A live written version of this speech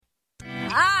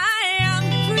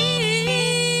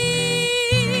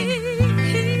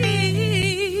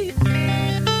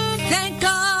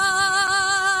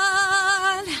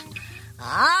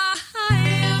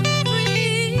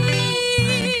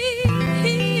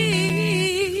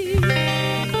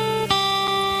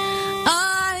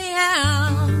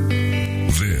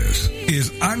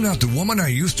not the woman I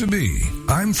used to be.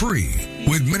 I'm free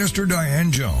with Minister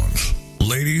Diane Jones.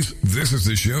 Ladies, this is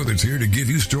the show that's here to give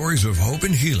you stories of hope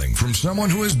and healing from someone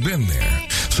who has been there,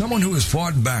 someone who has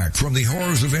fought back from the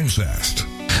horrors of incest.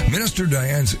 Minister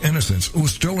Diane's innocence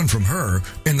was stolen from her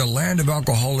in the land of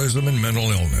alcoholism and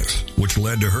mental illness, which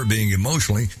led to her being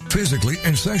emotionally, physically,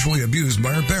 and sexually abused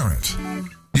by her parents.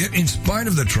 Yet, in spite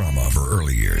of the trauma of her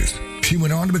early years, she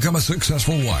went on to become a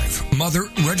successful wife, mother,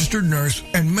 registered nurse,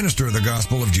 and minister of the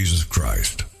gospel of Jesus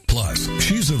Christ. Plus,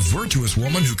 she's a virtuous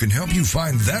woman who can help you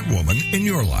find that woman in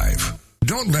your life.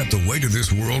 Don't let the weight of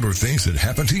this world or things that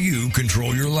happen to you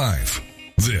control your life.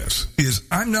 This is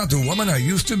I'm Not the Woman I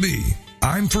Used to Be.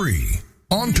 I'm Free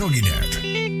on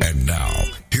TogiNet. And now,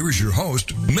 here is your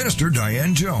host, Minister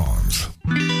Diane Jones.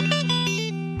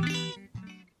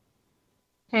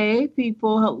 Hey,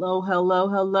 people. Hello.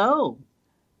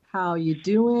 How you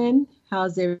doing?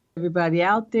 How's everybody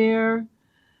out there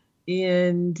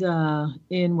in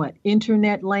what,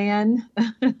 internet land?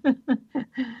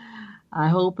 I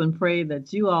hope and pray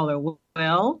that you all are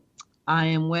well. I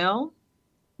am well.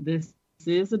 This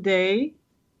is a day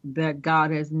that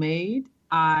God has made.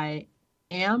 I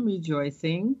am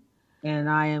rejoicing and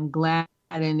I am glad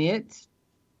in it.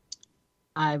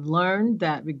 I've learned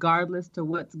that regardless to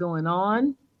what's going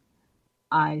on,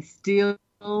 I still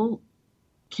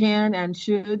can and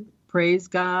should praise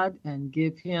God and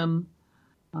give him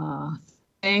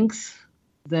thanks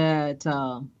that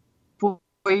for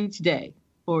each day,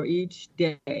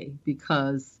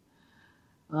 because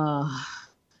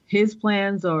his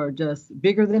plans are just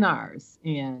bigger than ours.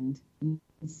 And in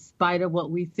spite of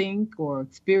what we think or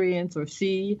experience or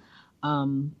see,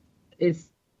 it's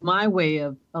my way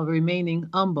of remaining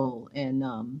humble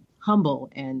and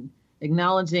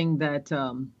acknowledging that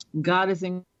God is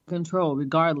in control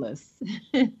regardless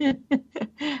to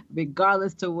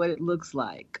what it looks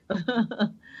like.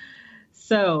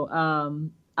 So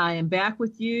I am back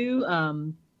with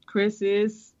you. Chris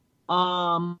is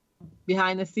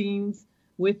behind the scenes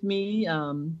with me.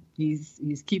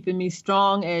 He's keeping me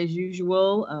strong as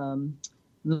usual.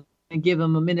 Let me give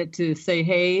him a minute to say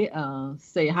hey,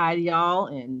 say hi to y'all,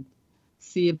 and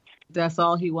see if that's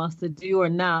all he wants to do or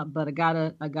not. But I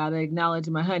gotta acknowledge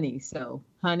my honey. So,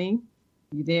 honey,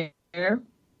 you there?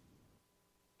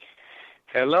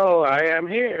 Hello, I am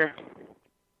here.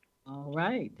 All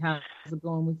right. How's it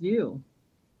going with you?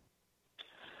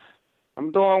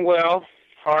 I'm doing well.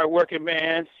 Hard-working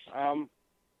man. I'm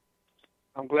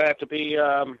glad to be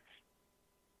a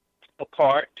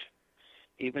part,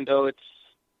 even though it's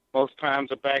most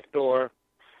times a backdoor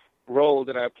role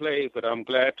that I play, but I'm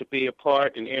glad to be a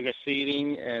part in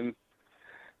interceding and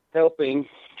helping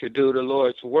to do the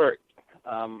Lord's work.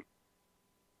 I'm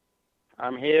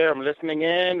here, I'm listening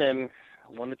in, and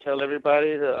I want to tell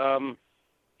everybody to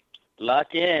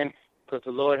lock in, because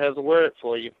the Lord has a word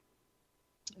for you.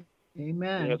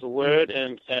 Amen. He has a word,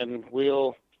 and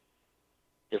we'll,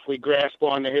 if we grasp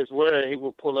onto his word, he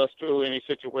will pull us through any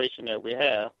situation that we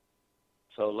have.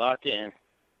 So lock in.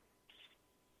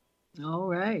 All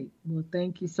right. Well,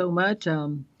 thank you so much.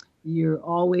 You're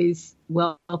always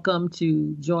welcome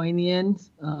to join in.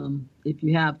 If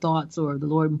you have thoughts or the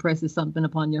Lord impresses something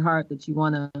upon your heart that you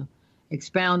want to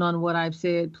expound on what I've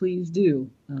said, please do.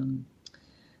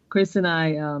 Chris and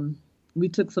I, we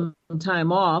took some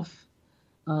time off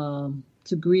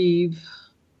to grieve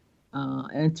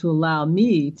and to allow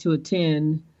me to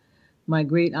attend my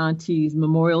great auntie's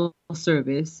memorial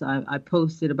service. I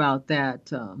posted about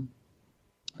that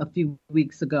a few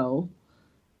weeks ago.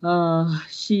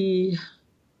 She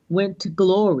went to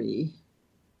glory.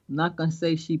 I'm not going to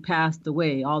say she passed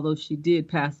away, although she did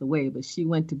pass away, but she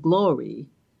went to glory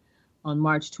on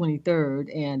March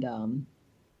 23rd. And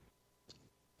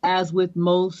as with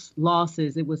most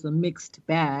losses, it was a mixed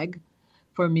bag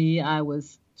for me. I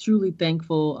was truly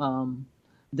thankful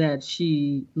that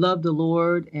she loved the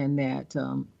Lord and that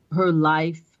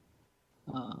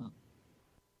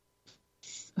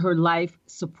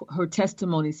her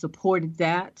testimony supported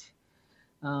that.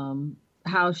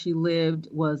 How she lived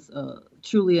was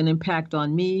truly an impact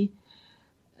on me,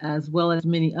 as well as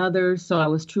many others. So I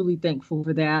was truly thankful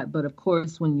for that. But of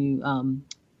course, when you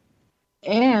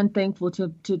and thankful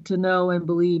to know and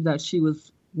believe that she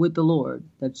was with the Lord,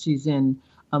 that she's in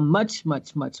a much,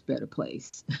 much, much better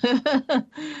place.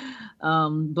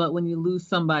 But when you lose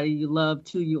somebody you love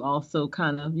too, you also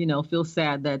kind of, feel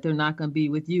sad that they're not going to be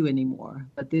with you anymore.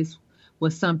 But this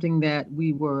was something that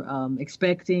we were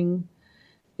expecting.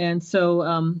 And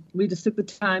so we just took the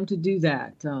time to do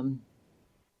that.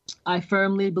 I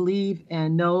firmly believe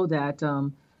and know that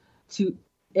to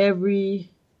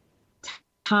every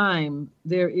time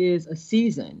there is a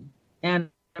season and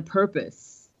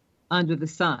purpose under the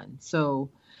sun. So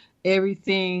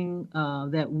everything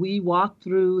that we walk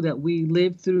through, that we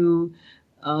live through,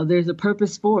 there's a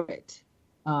purpose for it.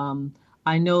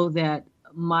 I know that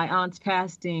my aunt's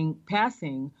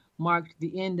passing marked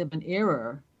the end of an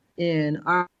era in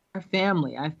our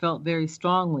family. I felt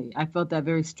that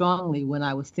very strongly when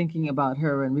I was thinking about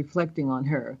her and reflecting on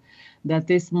her, that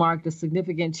this marked a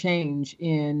significant change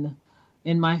in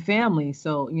my family.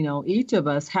 So, each of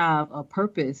us have a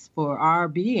purpose for our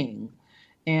being,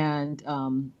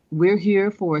 and we're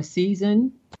here for a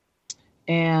season,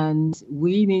 and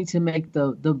we need to make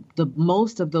the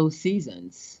most of those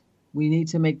seasons. We need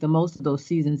to make the most of those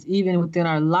seasons. Even within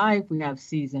our life, we have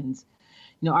seasons.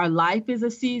 Our life is a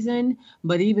season,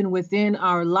 but even within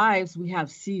our lives, we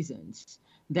have seasons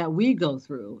that we go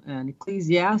through. And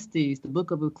Ecclesiastes, the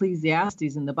book of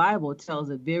Ecclesiastes in the Bible, tells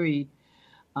it very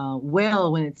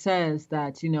well when it says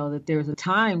that, that there's a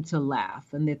time to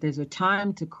laugh, and that there's a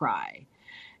time to cry,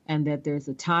 and that there's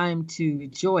a time to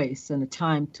rejoice, and a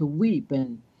time to weep,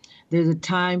 and there's a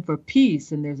time for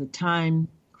peace, and there's a time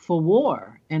for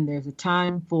war, and there's a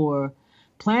time for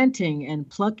planting and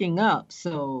plucking up.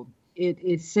 So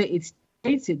it states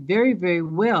it very, very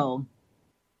well,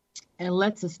 and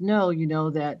lets us know,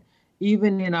 that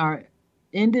even in our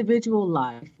individual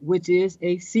life, which is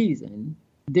a season,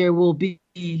 there will be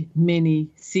many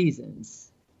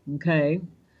seasons. Okay.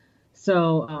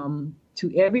 So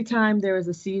to every time there is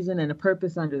a season and a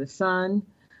purpose under the sun.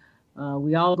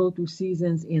 We all go through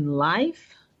seasons in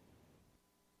life.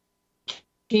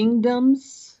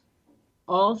 Kingdoms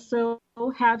also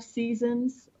have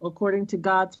seasons according to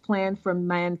God's plan for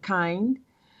mankind.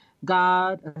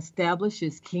 God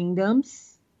establishes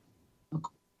kingdoms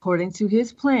according to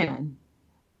his plan,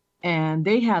 and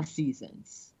they have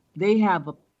seasons. They have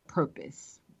a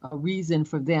purpose, a reason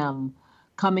for them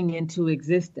coming into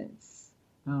existence.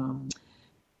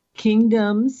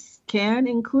 Kingdoms can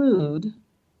include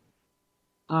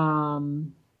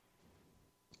an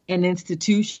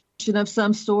institution of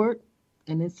some sort.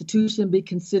 An institution be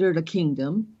considered a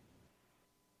kingdom.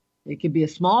 It could be a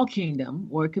small kingdom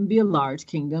or it can be a large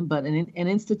kingdom, but an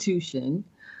institution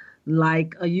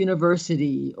like a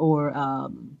university or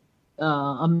a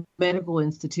medical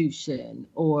institution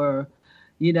or,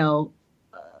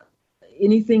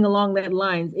 anything along that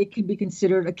lines, it can be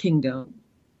considered a kingdom.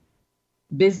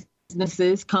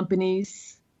 Businesses,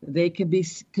 companies, they can be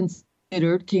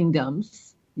considered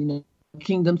kingdoms.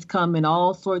 Kingdoms come in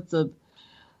all sorts of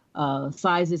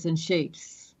sizes and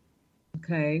shapes.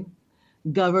 Okay.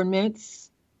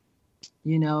 Governments,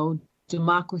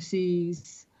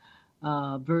 democracies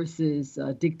versus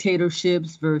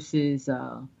dictatorships versus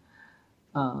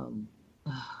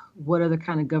what other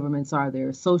kind of governments are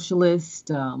there?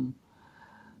 Socialist,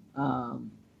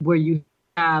 where you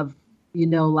have,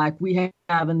 like we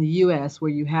have in the U.S.,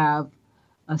 where you have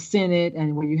a Senate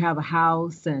and where you have a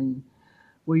House and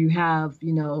where you have,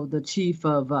 the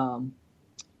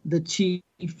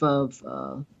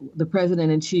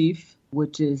president in chief,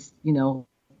 which is, the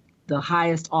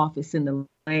highest office in the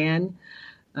land,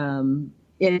 and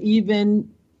even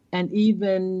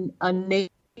a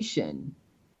nation.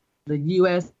 The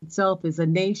U.S. itself is a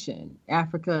nation.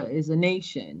 Africa is a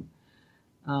nation.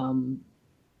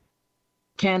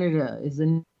 Canada is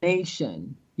a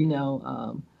nation.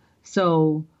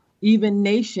 So even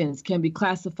nations can be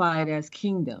classified as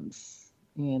kingdoms.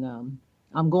 And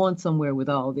I'm going somewhere with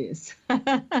all this.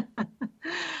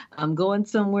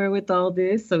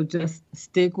 So just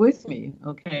stick with me,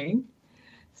 okay?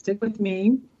 Stick with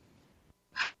me,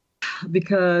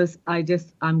 because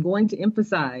I'm going to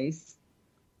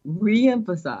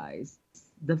re-emphasize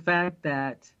the fact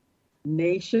that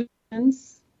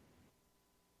nations,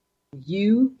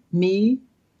 you, me,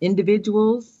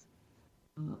 individuals,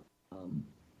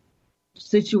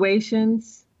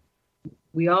 situations,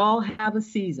 we all have a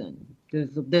season.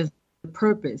 There's a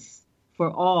purpose for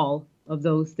all of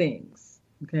those things,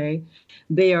 okay?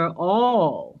 They are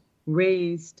all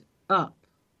raised up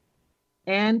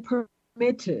and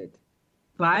permitted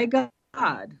by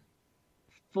God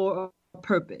for a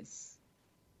purpose.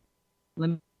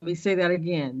 Let me say that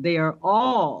again. They are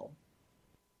all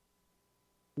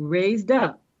raised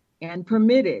up and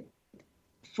permitted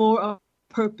for a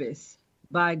purpose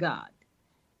by God.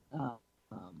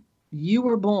 You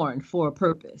were born for a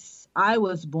purpose. I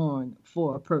was born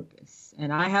for a purpose.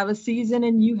 And I have a season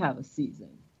and you have a season.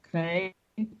 Okay?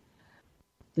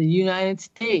 The United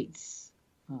States,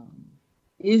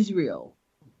 Israel,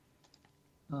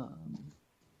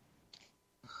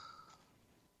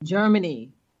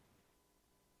 Germany,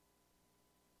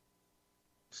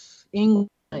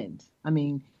 England.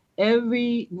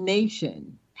 Every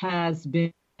nation has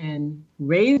been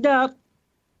raised up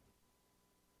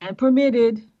and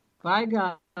permitted by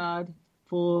God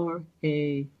for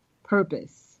a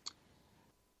purpose.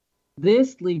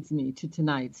 This leads me to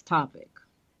tonight's topic.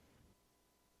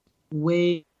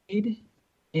 Weighed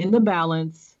in the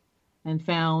balance and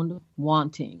found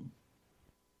wanting.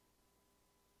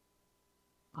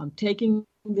 I'm taking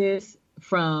this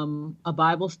from a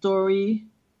Bible story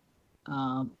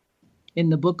in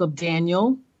the book of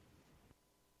Daniel.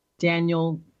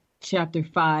 Daniel chapter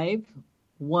 5,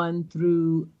 1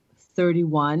 through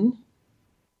 31.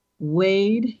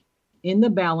 Weighed in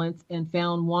the balance and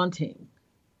found wanting.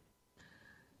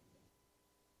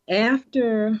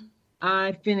 After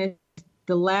I finished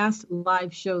the last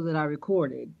live show that I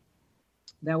recorded,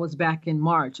 that was back in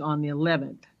March on the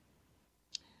 11th.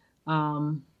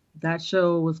 That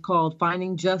show was called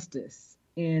Finding Justice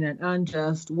in an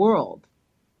Unjust World.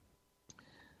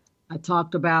 I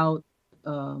talked about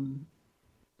some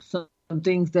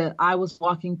things that I was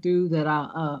walking through, that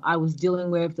I was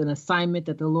dealing with, an assignment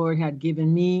that the Lord had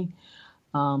given me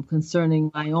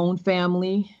concerning my own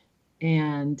family,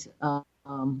 and a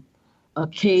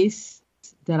case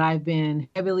that I've been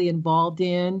heavily involved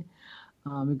in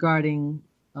regarding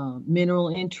mineral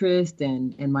interest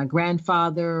and my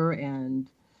grandfather and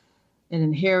an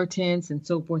inheritance and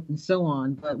so forth and so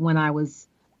on. But when I was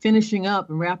finishing up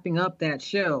and wrapping up that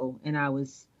show, and I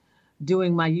was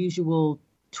doing my usual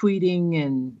tweeting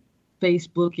and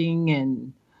Facebooking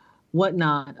and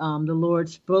whatnot, the Lord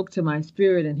spoke to my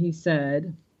spirit and he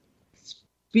said,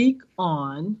 speak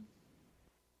on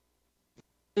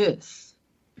this,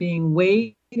 being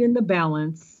weighed in the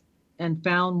balance and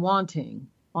found wanting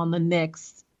on the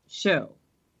next show.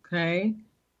 Okay.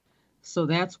 So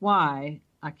that's why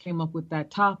I came up with that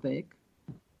topic.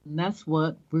 And that's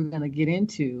what we're going to get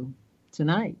into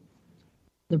tonight.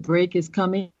 The break is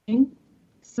coming.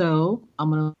 So I'm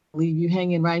going to leave you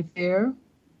hanging right there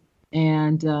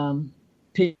and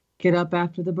pick it up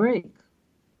after the break.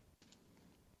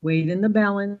 Weighed in the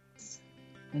balance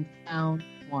and found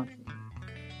wanting.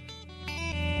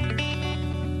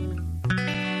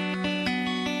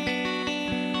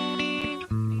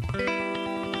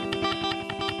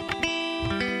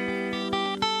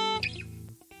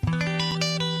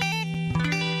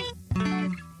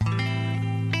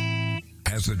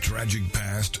 Has the tragic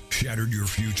past shattered your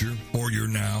future or your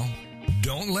now?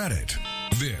 Don't let it.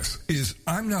 This is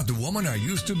I'm Not the Woman I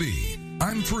Used to Be.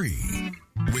 I'm Free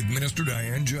with Minister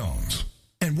Diane Jones.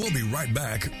 And we'll be right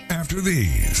back after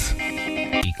these.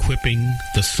 Equipping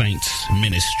the Saints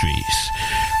Ministries.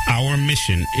 Our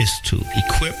mission is to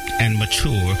equip and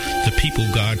mature the people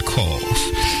God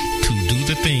calls to do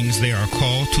the things they are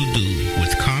called to do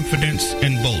with confidence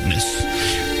and boldness,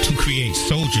 to create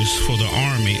soldiers for the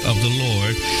army of the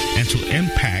Lord, and to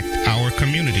impact our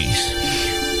communities.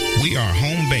 We are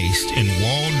home-based in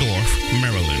Waldorf,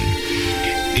 Maryland.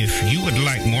 If you would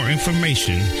like more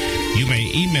information, you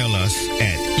may email us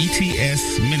at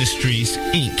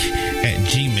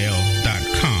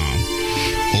etsministriesinc@gmail.com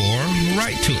or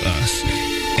write to us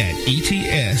at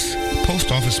ETS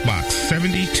Post Office Box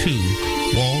 72,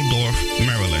 Waldorf,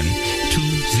 Maryland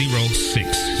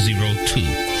 20602.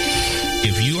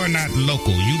 If you are not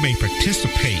local, you may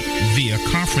participate via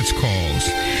conference calls,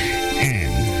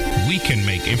 and we can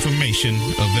make information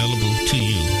available to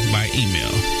you by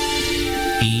email.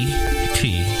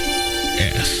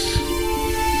 ETS.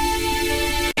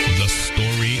 The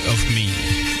Story of Me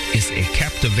is a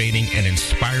captivating and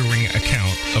inspiring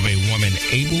account of a woman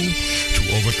able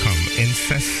to overcome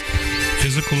incest,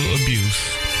 physical abuse,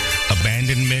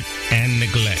 abandonment, and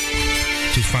neglect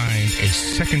to find a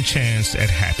second chance at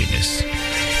happiness.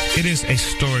 It is a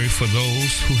story for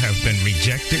those who have been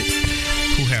rejected,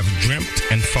 who have dreamt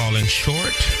and fallen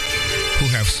short, who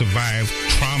have survived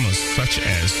traumas such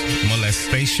as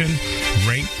molestation,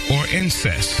 rape, or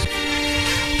incest.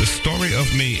 The Story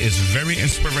of Me is very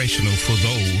inspirational for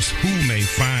those who may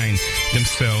find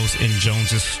themselves in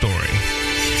Jones's story.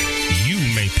 You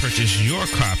may purchase your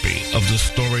copy of The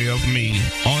Story of Me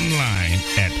online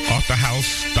at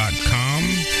authorhouse.com,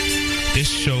 this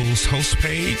show's host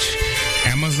page,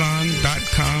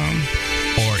 Amazon.com,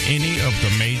 or any of the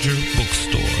major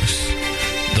bookstores.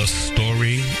 The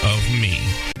Story of Me.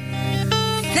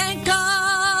 Thank God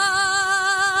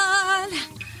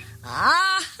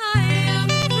I am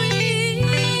free.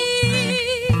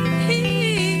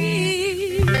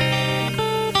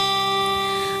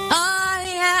 I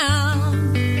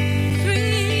am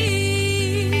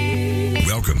free.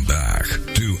 Welcome back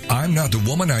to I'm Not the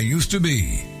Woman I Used to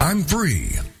Be. I'm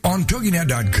Free on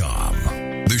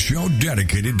TogiNet.com. the show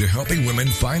dedicated to helping women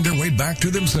find their way back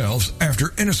to themselves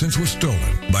after innocence was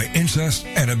stolen by incest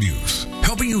and abuse.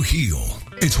 Helping you heal.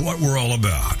 It's what we're all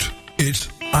about. It's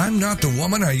I'm Not the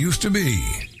Woman I Used to Be.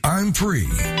 I'm Free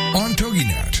on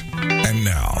TogiNet. And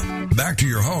now, back to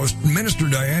your host, Minister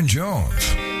Diane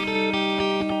Jones.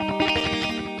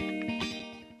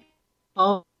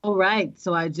 All right.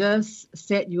 So I just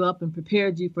set you up and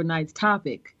prepared you for tonight's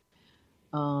topic.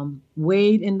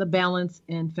 Weighed in the balance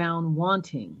and found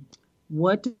wanting.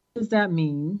 What does that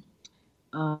mean?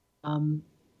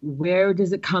 Where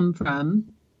does it come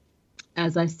from?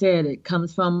 As I said, it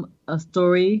comes from a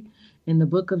story in the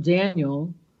book of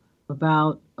Daniel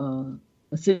about a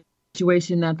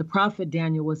situation that the prophet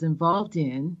Daniel was involved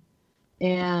in.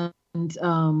 And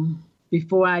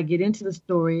before I get into the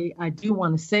story, I do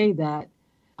want to say that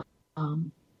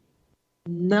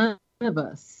none of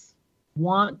us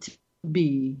want to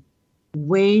be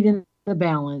weighed in the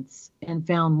balance and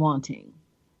found wanting.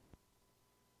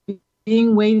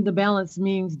 Being weighed in the balance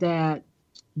means that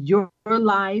your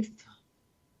life,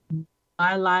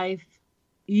 my life,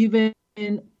 even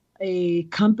a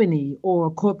company or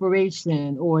a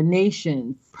corporation or a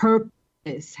nation's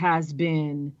purpose has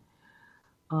been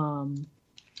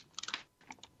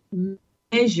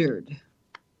measured.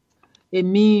 It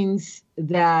means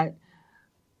that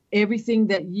everything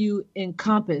that you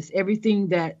encompass, everything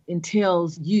that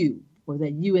entails you or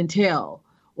that you entail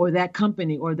or that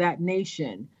company or that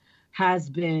nation has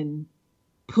been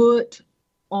put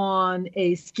on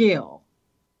a scale.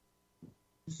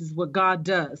 This is what God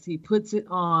does. He puts it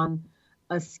on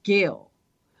a scale,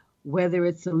 whether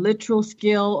it's a literal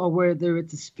scale or whether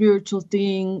it's a spiritual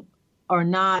thing or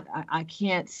not. I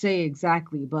can't say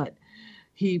exactly, but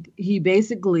he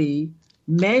basically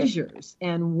measures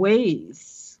and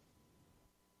weighs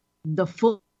the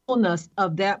fullness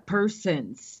of that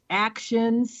person's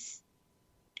actions,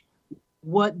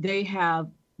 what they have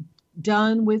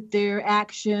done with their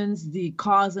actions, the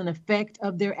cause and effect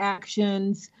of their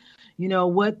actions,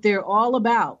 what they're all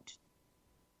about.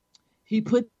 He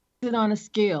puts it on a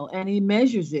scale and he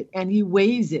measures it and he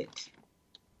weighs it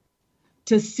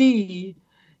to see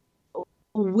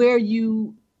where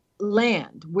you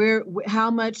land,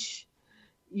 how much,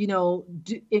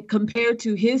 it compared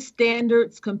to his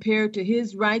standards, compared to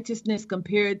his righteousness,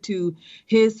 compared to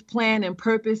his plan and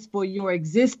purpose for your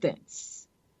existence.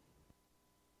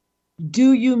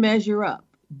 Do you measure up?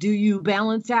 Do you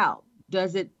balance out?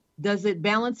 Does it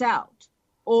balance out?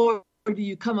 Or do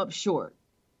you come up short?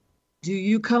 Do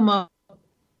you come up,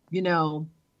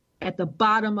 at the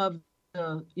bottom of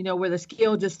the, where the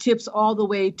scale just tips all the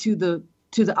way to the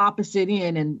opposite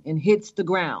end and hits the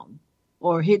ground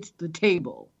or hits the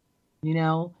table,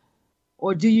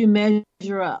 or do you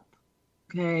measure up?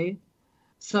 Okay.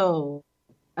 So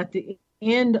at the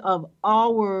end of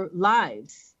our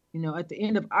lives, at the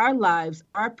end of our lives,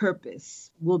 our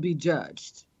purpose will be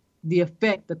judged. The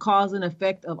cause and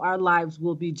effect of our lives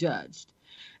will be judged.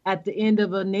 At the end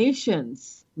of a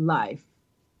nation's life,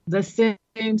 the same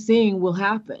thing will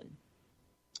happen.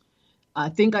 I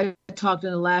think I talked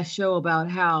in the last show about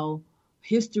how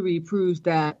history proves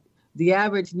that the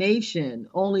average nation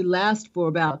only lasts for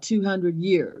about 200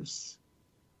 years.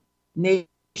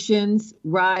 Nations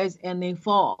rise and they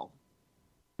fall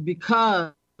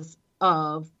because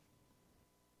of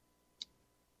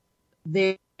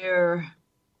their,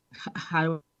 how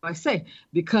do I say,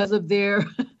 because of their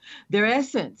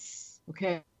essence,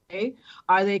 okay?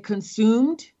 Are they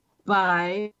consumed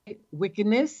by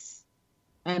wickedness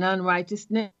and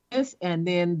unrighteousness, and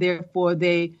then therefore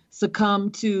they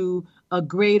succumb to a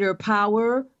greater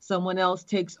power, someone else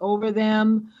takes over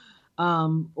them,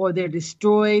 or they're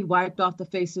destroyed, wiped off the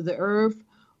face of the earth,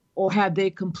 or have they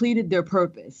completed their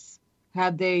purpose?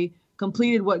 Have they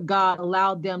completed what God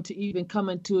allowed them to even come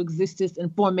into existence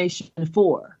and formation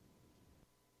for?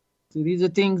 So these are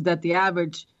things that the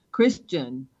average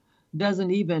Christian doesn't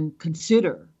even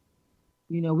consider.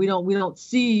 We don't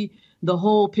see the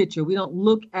whole picture. We don't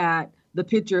look at the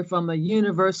picture from a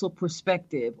universal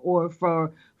perspective or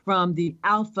from the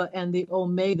Alpha and the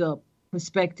Omega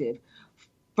perspective,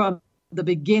 from the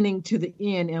beginning to the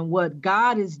end, and what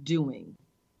God is doing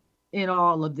in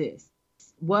all of this.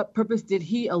 What purpose did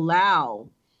he allow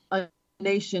a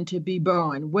nation to be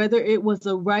born, whether it was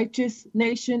a righteous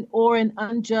nation or an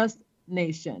unjust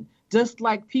nation? Just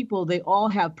like people, they all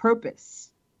have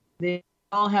purpose. They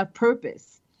all have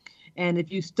purpose. And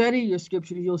if you study your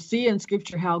scripture, you'll see in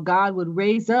scripture how God would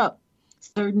raise up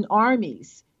certain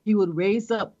armies. He would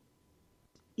raise up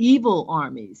evil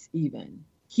armies even.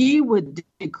 He would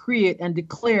decree it and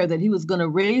declare that he was going to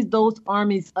raise those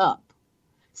armies up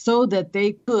so that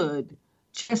they could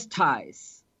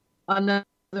chastise another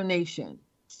nation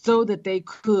so that they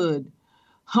could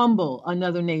humble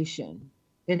another nation.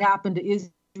 It happened to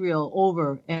Israel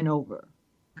over and over.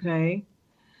 Okay.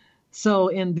 So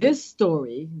in this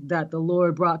story that the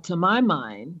Lord brought to my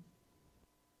mind,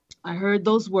 I heard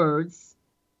those words.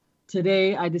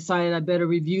 Today I decided I better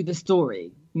review the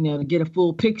story, to get a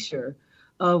full picture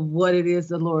of what it is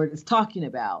the Lord is talking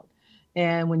about.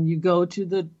 And when you go to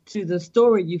the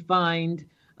story, you find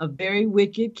a very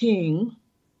wicked king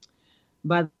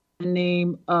by the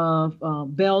name of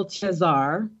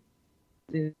Belshazzar.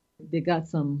 They got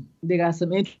some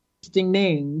interesting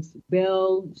names.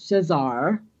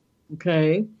 Belshazzar.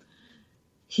 Okay.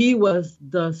 He was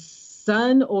the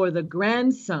son or the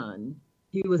grandson.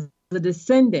 He was the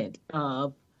descendant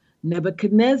of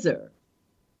Nebuchadnezzar,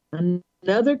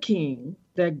 another king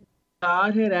that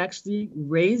God had actually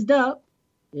raised up.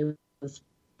 It was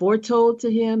foretold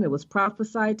to him, it was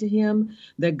prophesied to him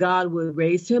that God would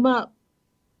raise him up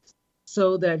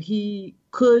so that he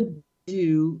could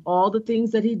do all the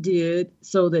things that he did,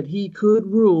 so that he could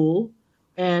rule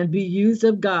and be used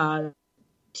of God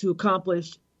to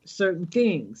accomplish certain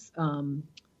things.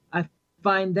 I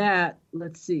find that,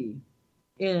 let's see,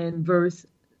 in verse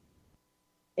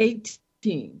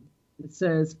 18. It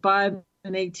says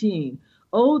 5:18.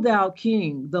 O thou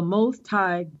king, the most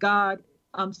high God,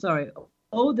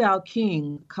 O thou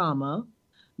king,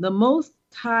 the most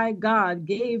high God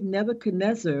gave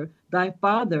Nebuchadnezzar thy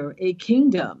father a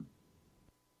kingdom.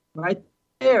 Right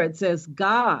there it says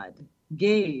God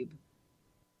gave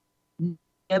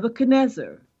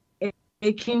Nebuchadnezzar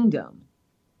a kingdom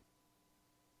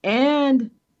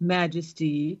and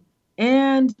majesty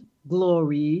and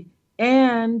glory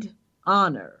and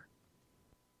honor.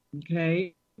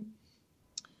 Okay.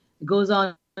 It goes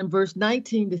on in verse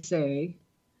 19 to say,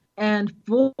 and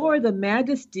for the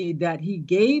majesty that he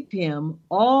gave him,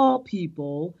 all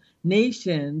people,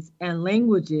 nations, and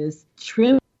languages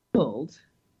trembled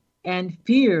and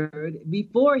feared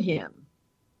before him.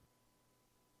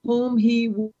 Whom he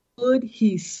would,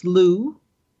 he slew,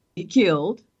 he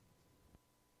killed,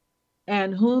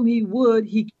 and whom he would,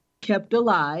 he kept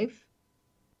alive.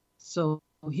 So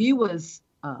he was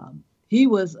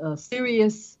a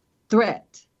serious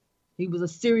threat. He was a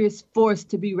serious force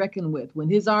to be reckoned with. When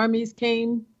his armies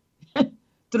came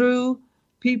through,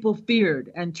 people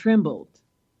feared and trembled.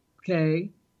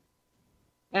 Okay.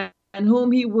 And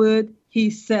whom he would, he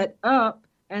set up,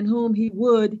 and whom he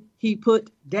would, he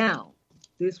put down.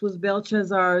 This was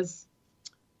Belshazzar's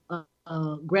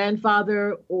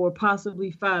grandfather or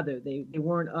possibly father. They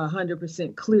weren't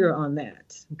 100% clear on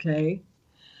that. Okay.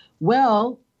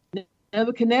 Well,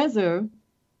 Nebuchadnezzar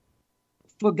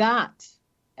forgot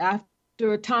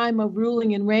after a time of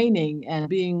ruling and reigning and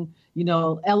being,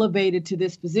 elevated to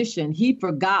this position, he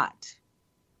forgot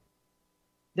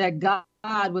that God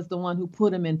was the one who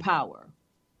put him in power,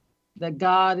 that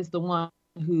God is the one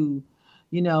who,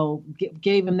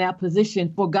 gave him that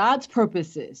position for God's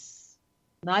purposes,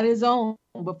 not his own,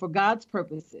 but for God's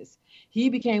purposes. He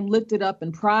became lifted up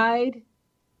in pride.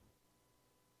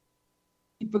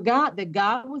 He forgot that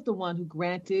God was the one who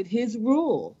granted his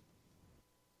rule.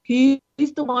 He's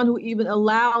the one who even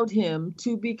allowed him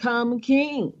to become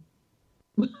king.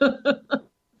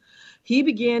 He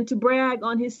began to brag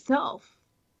on himself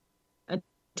and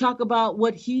talk about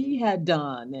what he had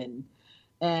done,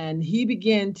 and he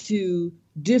began to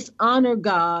dishonor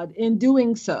God in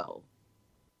doing so.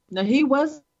 Now, he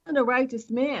wasn't a righteous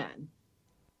man.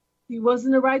 He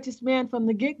wasn't a righteous man from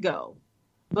the get-go.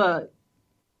 But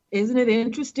isn't it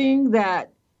interesting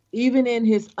that even in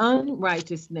his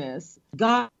unrighteousness,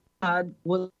 God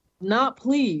was not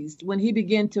pleased when he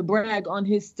began to brag on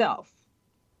himself,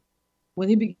 when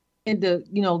he began to,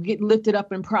 get lifted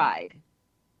up in pride.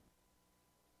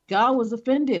 God was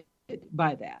offended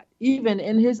by that, even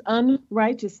in his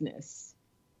unrighteousness.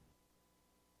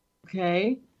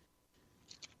 Okay.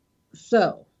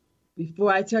 So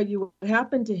before I tell you what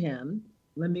happened to him,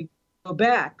 let me go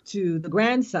back to the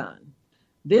grandson.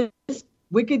 This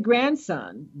wicked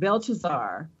grandson,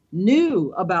 Belshazzar,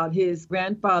 knew about his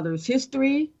grandfather's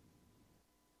history.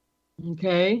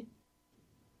 Okay.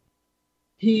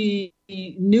 He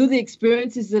knew the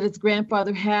experiences that his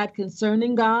grandfather had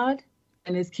concerning God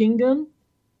and his kingdom.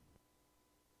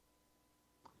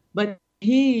 But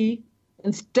he,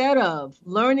 instead of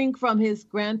learning from his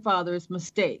grandfather's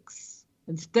mistakes,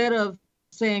 instead of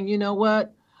saying, you know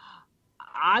what,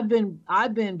 I've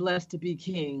been blessed to be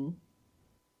king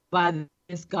by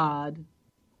this God.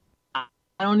 I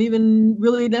don't even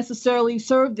really necessarily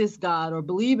serve this God or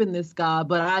believe in this God,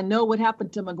 but I know what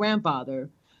happened to my grandfather.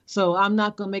 So I'm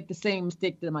not going to make the same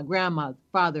mistake that my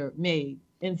grandfather made.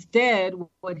 Instead,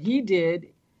 what he did,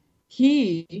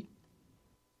 he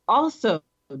also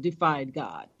defied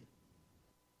God.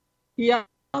 He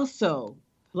also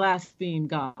blasphemed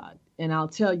God. And I'll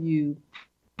tell you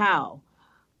how.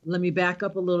 Let me back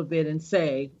up a little bit and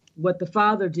say what the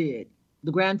father did,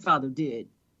 the grandfather did.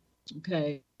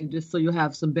 Okay, just so you'll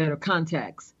have some better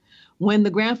context. When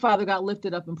the grandfather got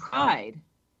lifted up in pride,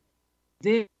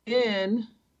 then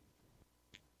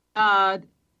God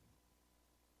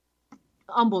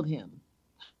humbled him.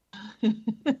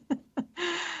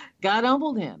 God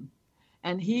humbled him,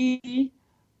 and he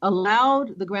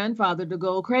allowed the grandfather to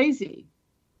go crazy.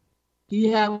 He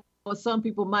had what some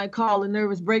people might call a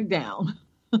nervous breakdown.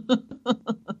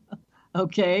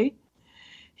 Okay?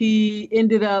 He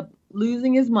ended up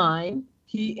losing his mind.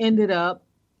 He ended up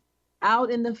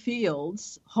out in the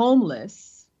fields,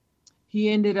 homeless. He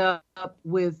ended up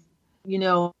with,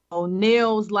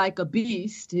 nails like a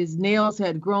beast. His nails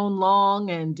had grown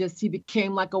long, and he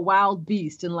became like a wild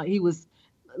beast, and like he was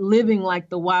living like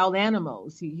the wild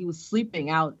animals. He was sleeping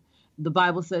out. The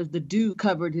Bible says the dew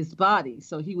covered his body.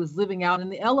 So he was living out in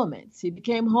the elements. He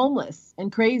became homeless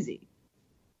and crazy.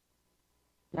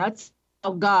 That's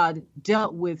how God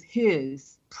dealt with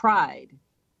his pride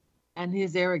and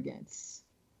his arrogance.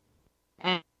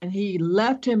 And he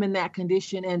left him in that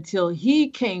condition until he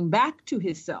came back to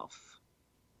himself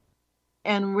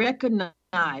and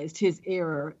recognized his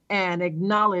error and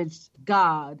acknowledged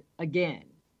God again.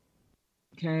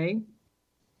 Okay?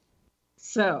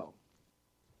 So,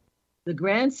 the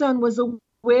grandson was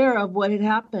aware of what had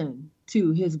happened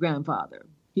to his grandfather.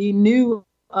 He knew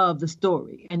of the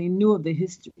story and he knew of the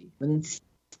history. But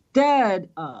instead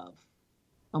of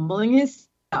humbling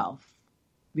himself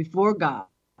before God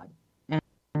and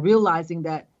realizing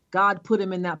that God put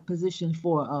him in that position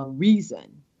for a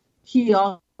reason, he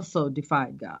also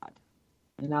defied God.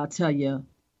 And I'll tell you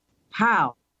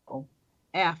how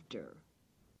after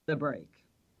the break.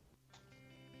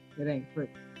 It ain't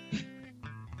pretty.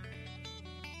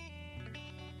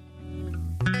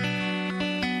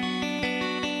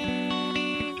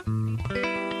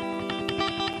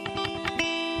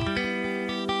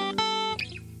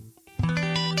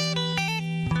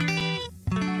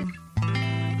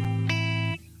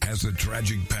 Has the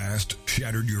tragic past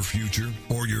shattered your future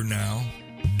or your now?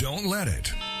 Don't let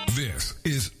it. This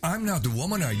is I'm Not the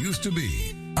Woman I Used to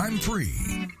Be. I'm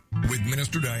Free with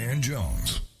Minister Diane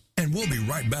Jones. And we'll be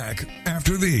right back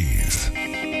after these.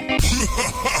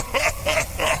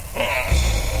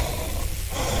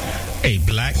 A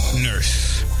black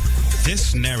nurse.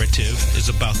 This narrative is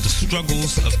about the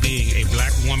struggles of being a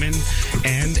black woman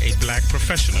and a black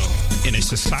professional in a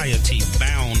society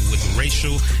bound with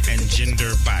racial and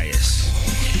gender bias.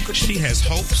 She has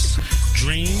hopes,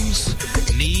 dreams,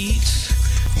 needs,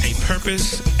 a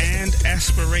purpose, and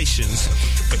aspirations,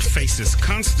 but faces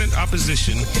constant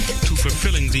opposition to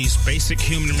fulfilling these basic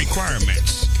human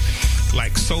requirements.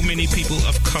 Like so many people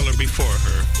of color before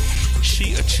her,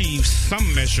 she achieves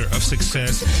some measure of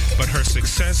success, but her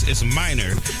success is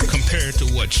minor compared to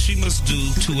what she must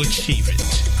do to achieve it.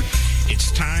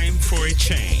 It's time for a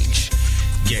change.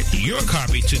 Get your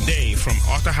copy today from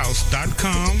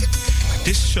authorhouse.com,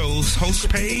 this show's host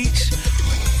page,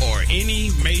 or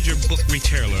any major book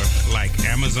retailer like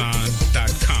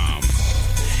Amazon.com.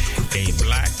 A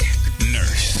black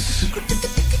nurse.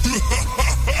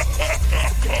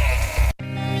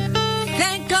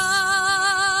 Thank God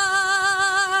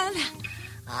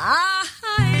I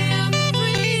am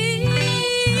free.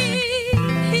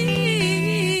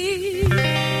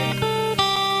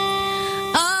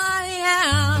 I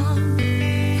am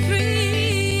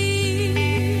free.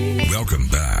 Welcome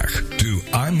back to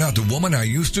I'm Not the Woman I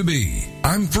Used to Be.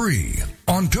 I'm Free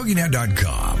on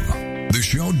TogiNet.com. The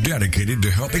show dedicated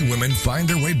to helping women find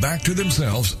their way back to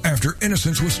themselves after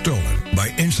innocence was stolen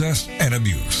by incest and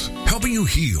abuse. Helping you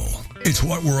heal. It's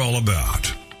what we're all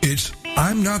about. It's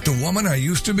I'm Not the Woman I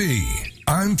Used to Be.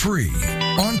 I'm Free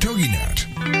on TogiNet.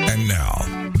 And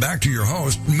now, back to your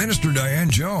host, Minister Diane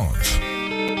Jones.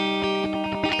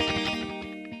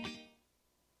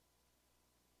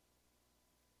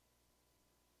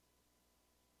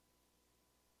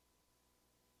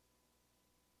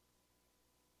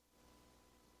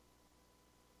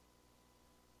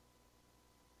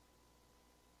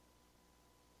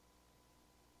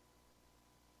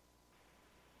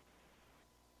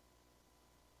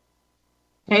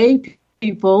 Hey,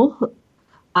 people.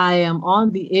 I am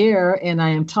on the air and I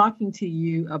am talking to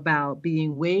you about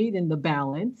being weighed in the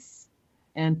balance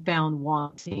and found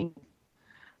wanting.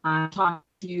 I'm talking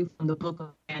to you from the book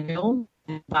of Daniel,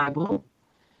 the Bible.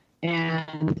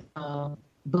 And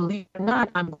believe it or not,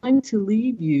 I'm going to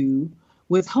leave you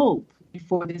with hope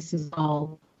before this is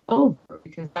all over,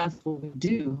 because that's what we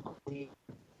do.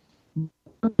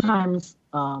 Sometimes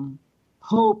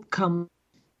hope comes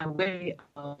by way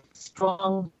of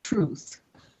strong truth.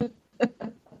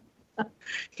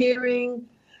 Hearing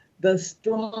the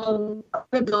strong,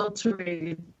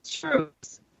 unadulterated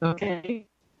truth. Okay?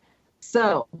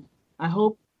 So, I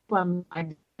hope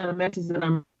I got a message that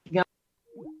I'm got.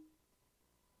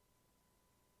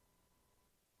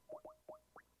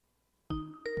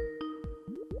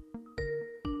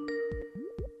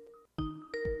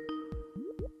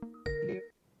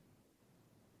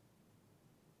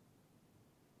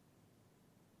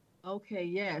 Okay,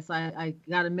 yes, I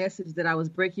got a message that I was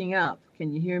breaking up.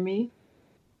 Can you hear me?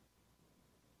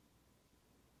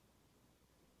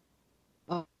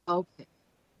 Oh, okay.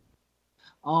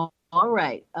 All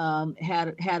right.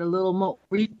 Had a little more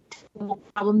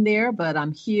problem there, but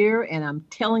I'm here and I'm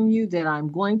telling you that I'm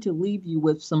going to leave you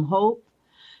with some hope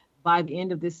by the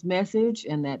end of this message,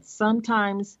 and that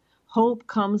sometimes hope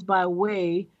comes by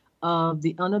way of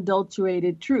the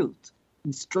unadulterated truth,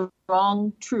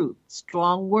 truth,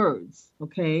 strong words.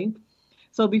 Okay.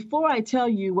 So before I tell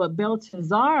you what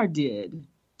Belshazzar did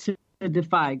to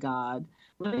defy God,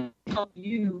 let me help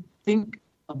you think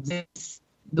of this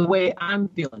the way I'm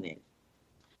feeling it.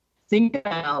 Think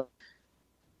about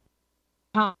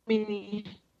how many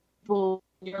people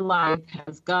in your life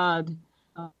has God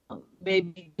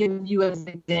maybe given you as an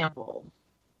example.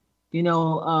 You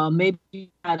know, maybe you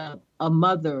had a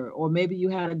mother, or maybe you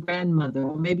had a grandmother,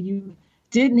 or maybe you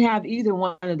didn't have either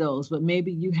one of those, but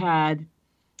maybe you had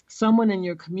someone in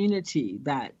your community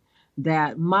that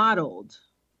modeled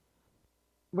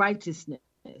righteousness,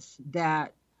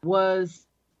 that was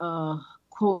a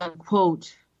quote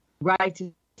unquote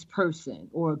righteous person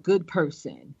or a good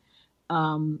person.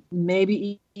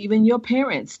 Maybe even your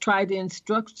parents tried to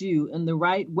instruct you in the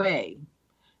right way,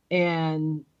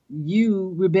 and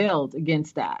you rebelled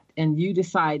against that, and you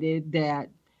decided that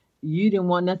you didn't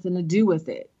want nothing to do with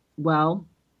it. Well,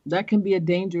 that can be a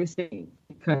dangerous thing,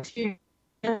 because here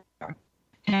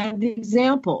had the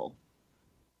example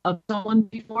of someone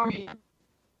before him,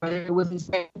 whether it was his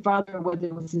grandfather, or whether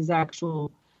it was his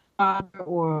actual father,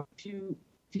 or a few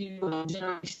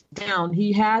generations down.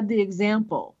 He had the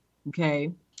example,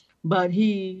 okay, but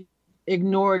he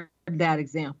ignored that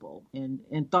example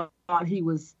and thought he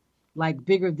was like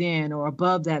bigger than or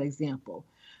above that example.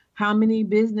 How many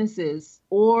businesses,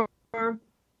 or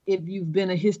if you've been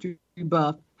a history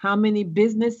buff, how many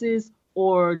businesses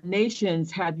or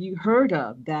nations have you heard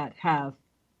of that have,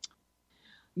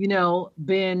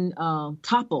 been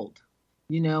toppled?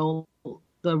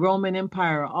 The Roman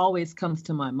Empire always comes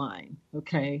to my mind,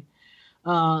 okay?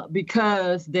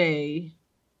 Because they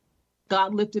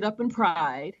got lifted up in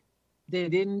pride. They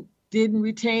didn't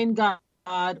retain God,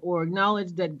 or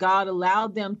acknowledge that God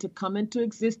allowed them to come into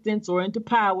existence or into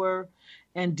power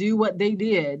and do what they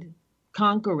did,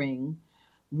 conquering,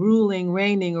 ruling,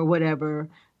 reigning, or whatever.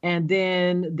 And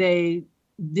then they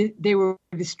were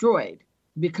destroyed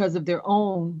because of their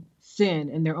own sin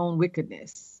and their own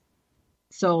wickedness.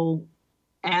 So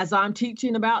as I'm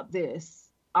teaching about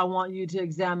this, I want you to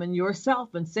examine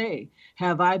yourself and say,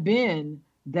 have I been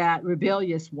that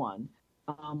rebellious one?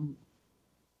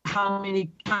 How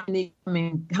many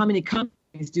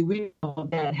companies do we know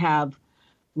that have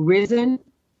risen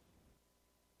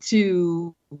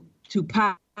to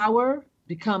power,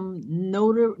 become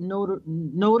notable,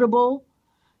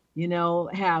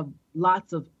 have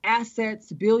lots of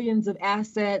assets, billions of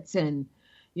assets, and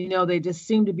they just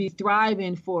seem to be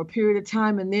thriving for a period of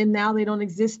time, and then now they don't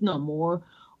exist no more,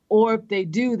 or if they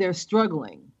do, they're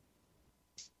struggling.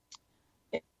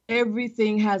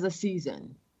 Everything has a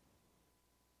season,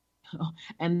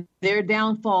 and their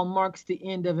downfall marks the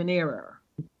end of an era.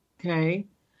 Okay.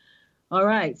 All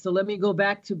right. So let me go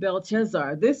back to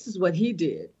Belshazzar. This is what he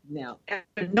did. Now,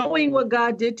 after knowing what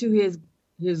God did to his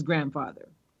grandfather,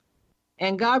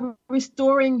 and God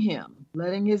restoring him,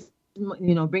 letting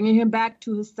bringing him back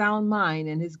to his sound mind,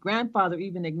 and his grandfather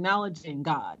even acknowledging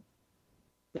God,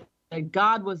 that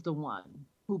God was the one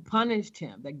who punished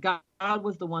him, that God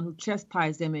was the one who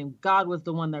chastised him, and God was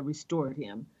the one that restored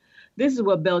him. This is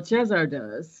what Belshazzar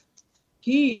does.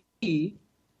 He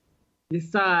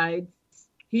decides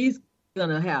he's going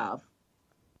to have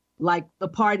like the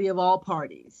party of all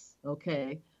parties,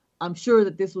 okay? I'm sure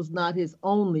that this was not his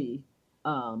only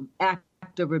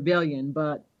act of rebellion,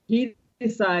 but he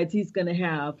decides he's going to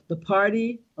have the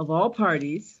party of all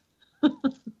parties.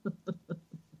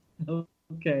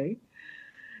 Okay.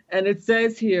 And it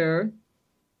says here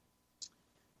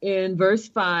in verse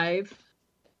 5,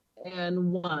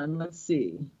 and 1. Let's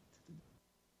see.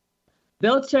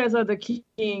 Belshazzar the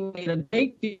king made a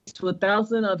great feast to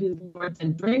 1,000 of his lords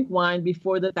and drank wine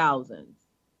before the thousands.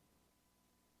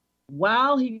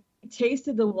 While he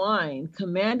tasted the wine,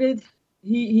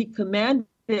 he commanded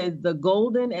the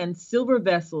golden and silver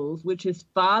vessels which his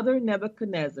father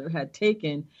Nebuchadnezzar had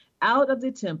taken out of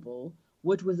the temple,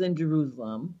 which was in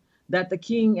Jerusalem, that the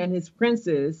king and his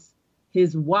princes,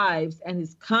 his wives, and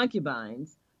his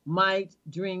concubines might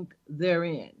drink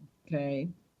therein. Okay.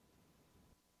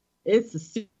 It's a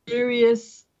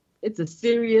serious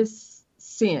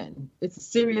sin. It's a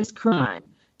serious crime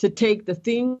to take the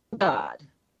things of God,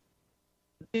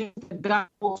 the things that God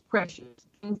holds precious,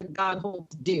 things that God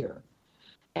holds dear,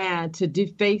 and to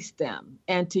deface them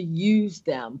and to use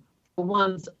them for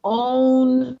one's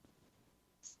own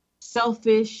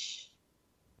selfish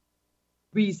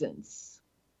reasons.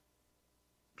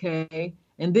 Okay.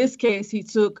 In this case, he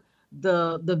took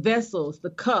the vessels,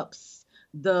 the cups,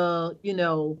 the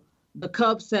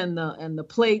cups and the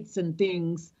plates and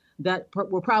things that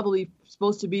were probably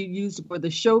supposed to be used for the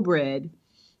showbread,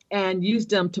 and used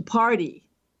them to party.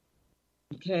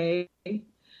 Okay.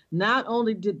 Not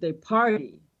only did they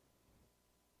party,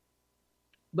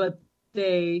 but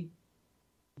they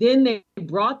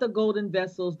brought the golden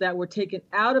vessels that were taken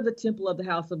out of the temple of the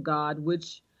house of God,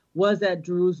 which was at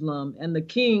Jerusalem, and the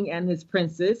king and his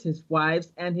princes, his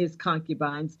wives, and his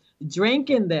concubines drank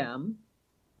in them.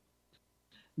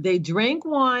 They drank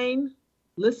wine,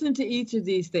 listen to each of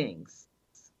these things,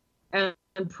 and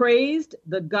praised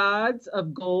the gods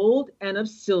of gold and of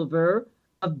silver,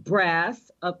 of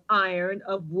brass, of iron,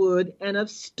 of wood, and of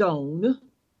stone.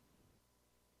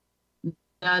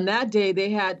 On that day, they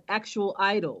had actual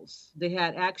idols. They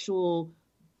had actual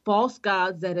false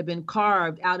gods that had been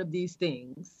carved out of these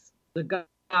things, the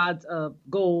gods of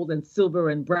gold and silver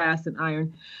and brass and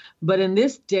iron. But in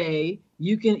this day,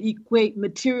 you can equate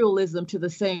materialism to the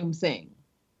same thing.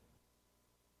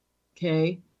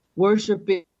 Okay?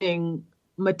 Worshiping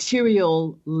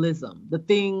materialism, the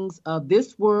things of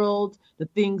this world, the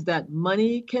things that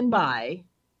money can buy,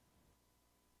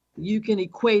 you can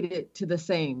equate it to the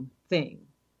same thing.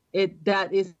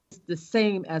 That is the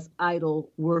same as idol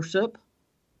worship.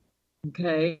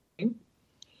 Okay.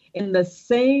 In the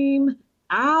same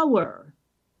hour,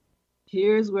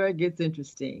 here's where it gets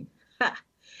interesting.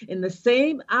 In the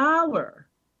same hour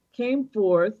came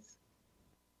forth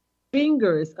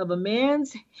fingers of a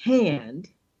man's hand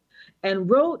and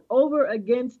wrote over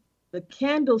against the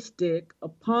candlestick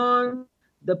upon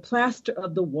the plaster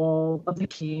of the wall of the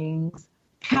king's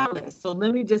palace. So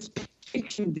let me just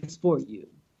picture this for you.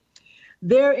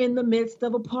 They're in the midst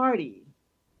of a party.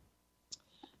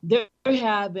 They're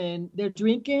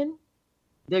drinking,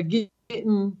 they're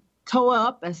getting toe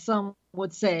up, as some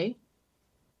would say.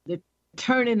 They're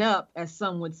turning up, as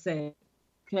some would say.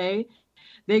 Okay.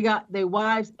 They got their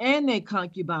wives and their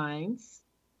concubines.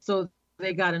 So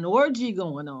they got an orgy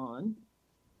going on.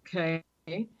 Okay.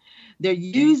 They're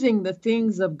using the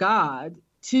things of God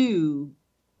to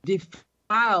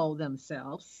defile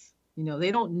themselves.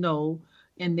 They don't know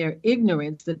in their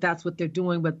ignorance that that's what they're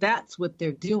doing, but that's what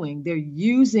they're doing. They're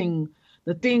using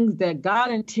the things that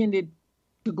God intended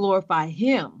to glorify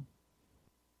Him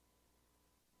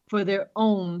for their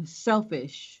own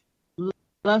selfish,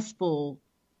 lustful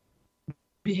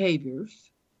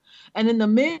behaviors. And in the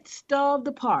midst of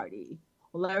the party,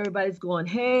 well, everybody's going,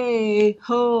 hey,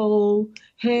 ho,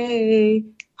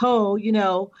 and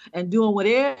doing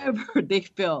whatever they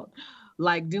felt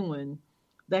like doing.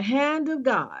 The hand of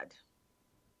God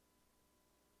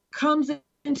comes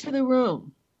into the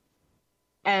room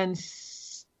and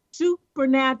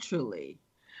supernaturally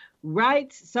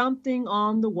writes something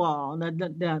on the wall.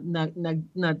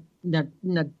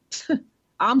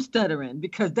 I'm stuttering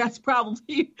because that's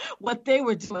probably what they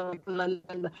were doing.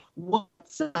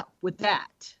 What's up with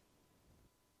that?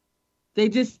 They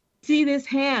just see this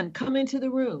hand come into the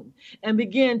room and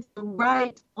begin to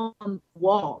write on the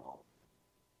wall.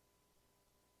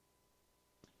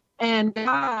 And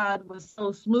God was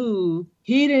so smooth,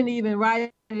 He didn't even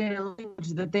write it in a language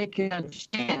that they could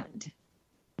understand.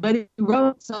 But He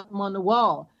wrote something on the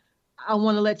wall. I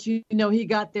want to let you know He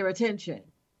got their attention.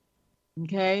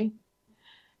 Okay?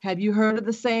 Have you heard of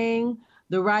the saying,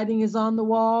 the writing is on the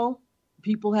wall?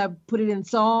 People have put it in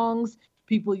songs.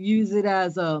 People use it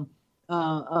as a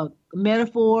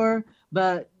metaphor,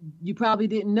 but you probably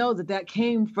didn't know that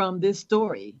came from this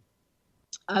story.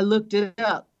 I looked it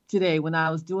up today when I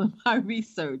was doing my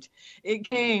research.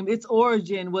 Its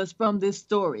origin was from this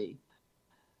story.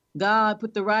 God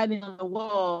put the writing on the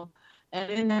wall, and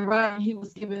in that writing, He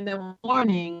was giving them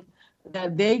warning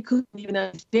that they couldn't even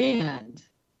understand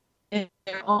in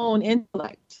their own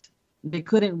intellect. They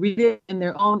couldn't read it in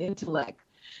their own intellect.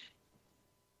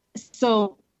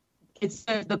 So it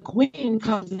says the queen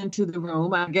comes into the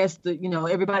room. I guess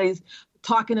everybody's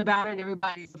talking about it.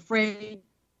 Everybody's afraid.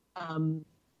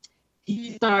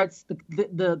 He starts,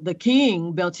 the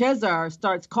king, Belshazzar,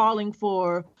 starts calling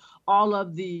for all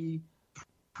of the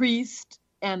priests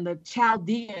and the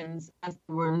Chaldeans, as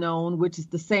they were known, which is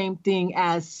the same thing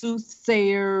as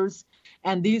soothsayers.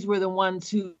 And these were the ones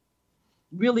who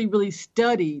really, really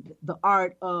studied the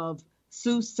art of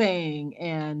soothsaying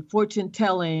and fortune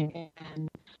telling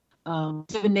and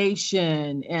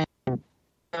divination and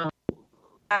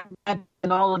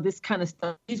all of this kind of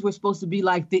stuff. These were supposed to be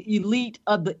like the elite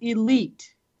of the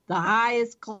elite, the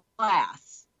highest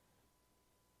class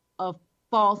of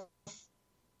false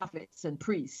prophets and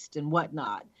priests and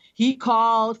whatnot. He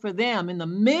called for them in the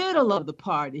middle of the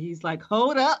party. He's like,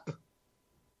 hold up.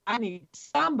 I need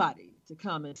somebody to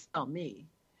come and tell me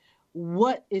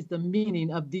what is the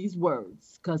meaning of these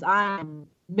words, because I'm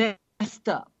messed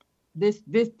up. This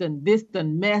done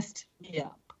messed me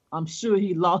up. I'm sure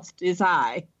he lost his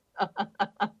eye.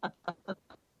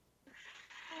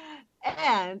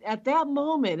 And at that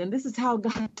moment, and this is how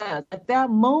God does, at that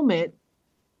moment,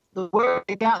 the word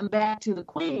had gotten back to the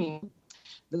queen.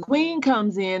 The queen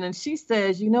comes in and she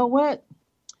says, you know what?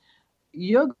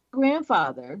 Your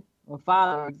grandfather, or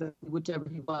father, whichever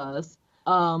he was,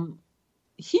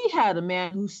 he had a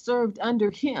man who served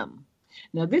under him.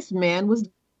 Now, this man was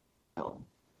Daniel.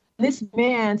 This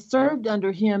man served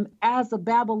under him as a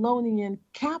Babylonian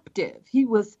captive. He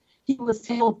was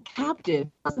held captive.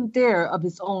 He wasn't there of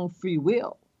his own free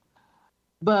will.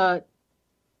 But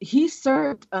he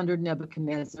served under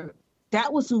Nebuchadnezzar.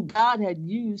 That was who God had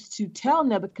used to tell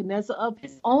Nebuchadnezzar of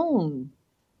his own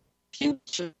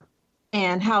future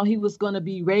and how he was going to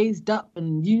be raised up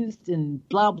and used and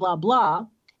blah, blah, blah.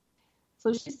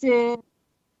 So she said,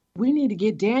 we need to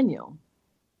get Daniel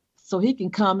so he can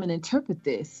come and interpret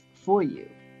this for you.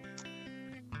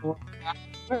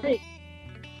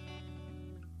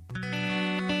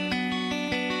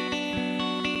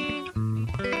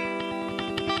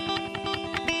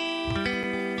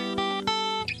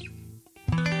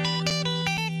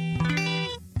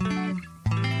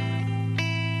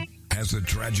 Has the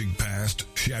tragic past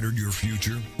shattered your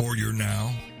future or your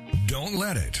now? Don't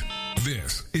let it.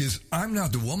 This is I'm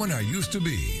Not the Woman I Used to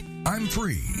Be. I'm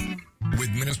Free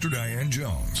with Minister Diane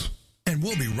Jones. And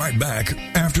we'll be right back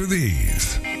after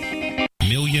these.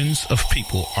 Millions of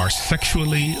people are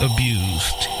sexually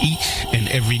abused each and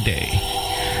every day,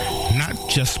 not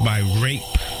just by rape,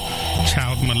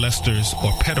 child molesters,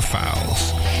 or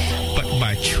pedophiles, but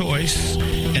by choice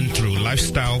and through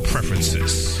lifestyle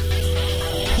preferences.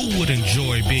 Who would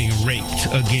enjoy being raped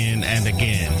again and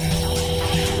again?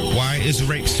 Why is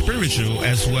rape spiritual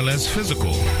as well as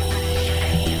physical?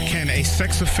 Can a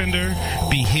sex offender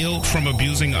be healed from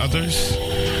abusing others?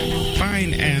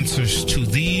 Find answers to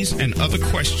these and other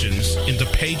questions in the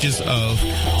pages of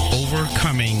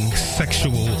Overcoming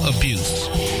Sexual Abuse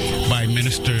by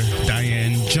Minister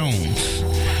Diane Jones.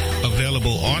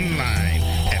 Available online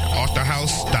at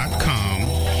authorhouse.com,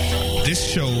 this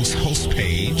show's host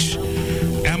page,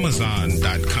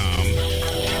 Amazon.com,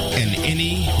 and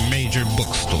any major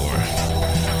bookstore.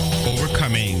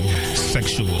 Overcoming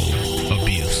Sexual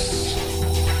Abuse.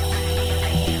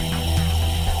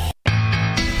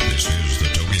 This is the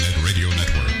TogiNet Radio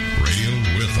Network, radio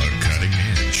with a cutting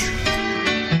edge.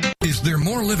 Is there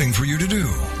more living for you to do?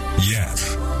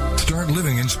 Yes. Start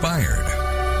living inspired.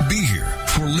 Be here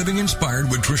for Living Inspired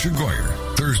with Tricia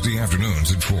Goyer, Thursday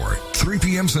afternoons at 4, 3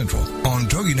 p.m. Central on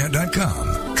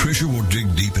TogiNet.com. Tricia will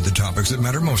dig deep into topics that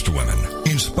matter most to women,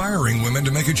 inspiring women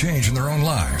to make a change in their own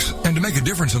lives and to make a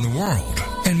difference in the world,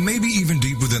 and maybe even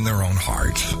deep within their own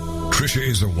hearts. Tricia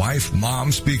is a wife,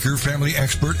 mom, speaker, family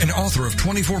expert, and author of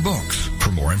 24 books.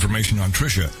 For more information on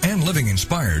Tricia and Living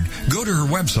Inspired, go to her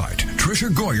website, Tricia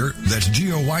Goyer, that's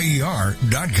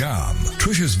Goyer.com.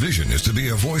 Tricia's vision is to be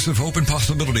a voice of hope and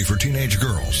possibility for teenage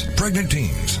girls, pregnant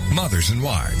teens, mothers, and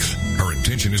wives. Her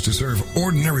intention is to serve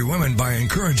ordinary women by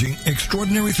encouraging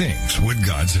extraordinary things with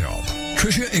God's help.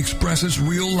 Tricia expresses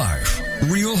real life,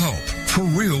 real hope for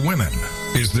real women.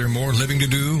 Is there more living to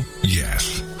do?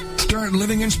 Yes. Start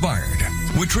Living Inspired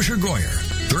with Tricia Goyer,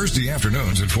 Thursday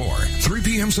afternoons at 4, 3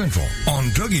 p.m. Central on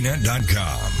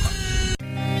TogiNet.com.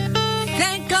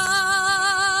 Thank God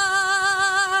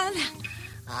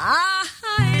I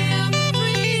am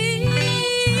free.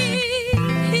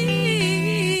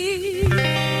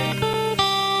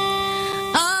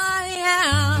 I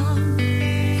am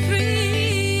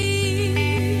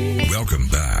free. Welcome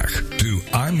back to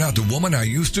I'm Not the Woman I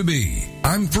Used to Be.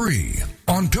 I'm Free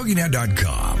on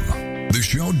TogiNet.com, the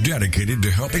show dedicated to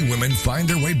helping women find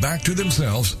their way back to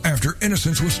themselves after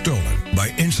innocence was stolen by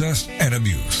incest and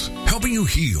abuse. Helping you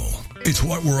heal. It's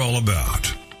what we're all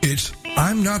about. It's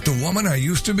I'm Not the Woman I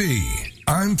Used to Be.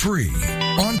 I'm Free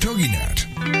on TogiNet.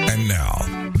 And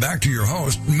now, back to your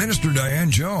host, Minister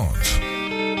Diane Jones.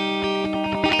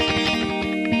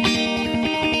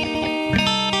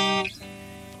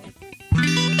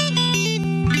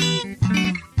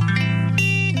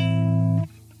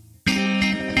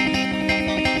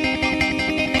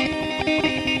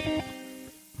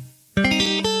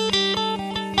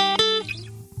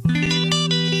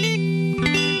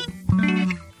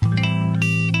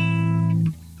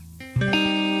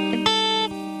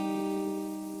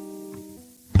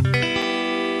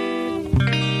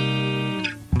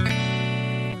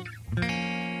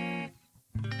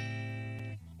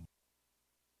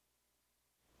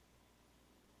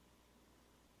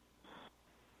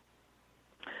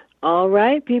 All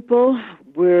right, people,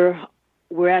 we're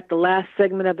at the last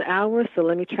segment of the hour, so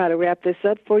let me try to wrap this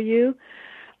up for you.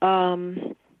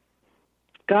 God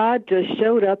just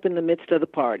showed up in the midst of the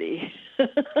party.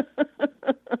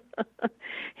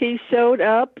 He showed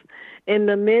up in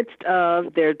the midst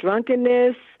of their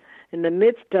drunkenness, in the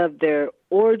midst of their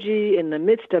orgy, in the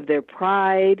midst of their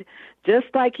pride, just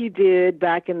like he did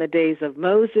back in the days of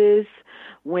Moses,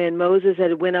 when Moses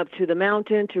had went up to the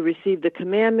mountain to receive the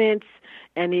commandments,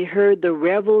 and he heard the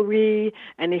revelry,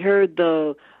 and he heard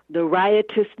the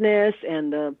riotousness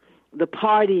and the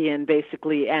party, and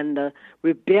basically, and the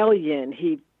rebellion.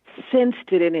 He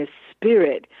sensed it in his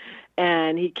spirit,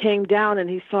 and he came down and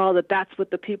he saw that that's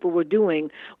what the people were doing.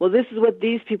 Well, this is what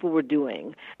these people were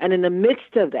doing. And in the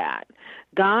midst of that,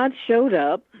 God showed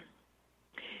up.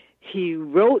 He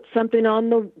wrote something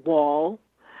on the wall.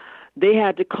 They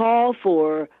had to call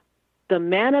for the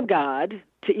man of God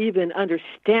to even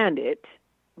understand it.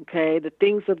 Okay, the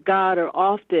things of God are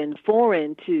often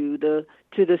foreign to the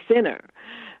sinner.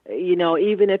 You know,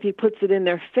 even if he puts it in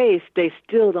their face, they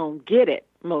still don't get it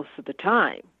most of the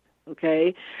time.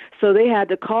 Okay, so they had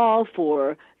to call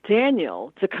for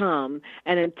Daniel to come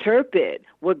and interpret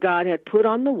what God had put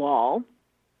on the wall.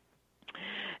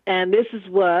 And this is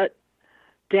what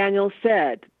Daniel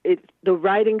said. The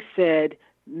writing said,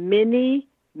 Mene,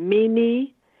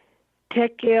 Mene,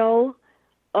 Tekel,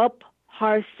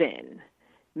 Upharsin.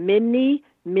 Mene,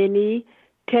 Mene,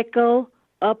 Tekel,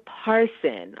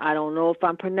 Upharsin. I don't know if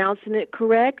I'm pronouncing it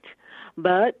correct,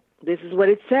 but this is what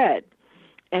it said.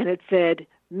 And it said,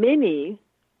 Mene,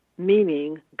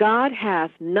 meaning God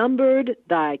hath numbered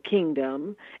thy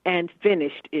kingdom and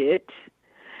finished it.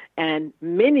 And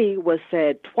many was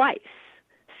said twice.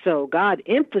 So God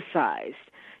emphasized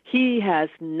he has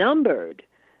numbered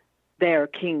their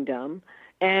kingdom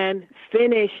and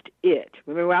finished it.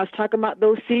 Remember I was talking about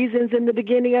those seasons in the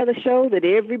beginning of the show, that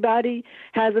everybody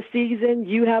has a season.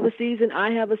 You have a season.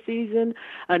 I have a season.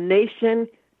 A nation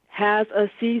has a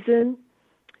season.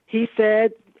 He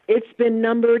said it's been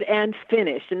numbered and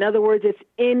finished. In other words, it's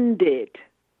ended.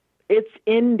 It's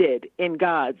ended in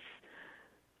God's,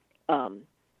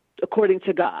 according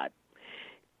to God.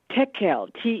 Tekel,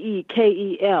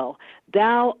 Tekel,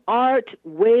 thou art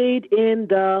weighed in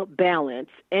the balance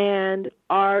and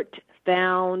art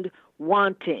found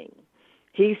wanting.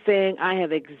 He's saying, I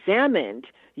have examined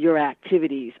your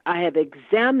activities. I have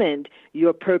examined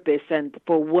your purpose and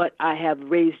for what I have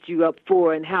raised you up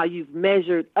for and how you've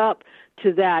measured up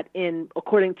to that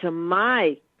according to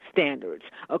my standards,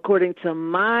 according to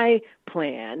my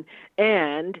plan,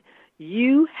 and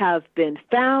you have been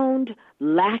found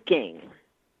lacking.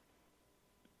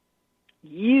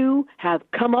 You have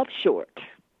come up short.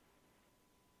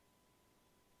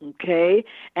 Okay?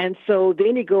 And so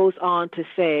then he goes on to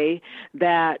say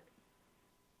that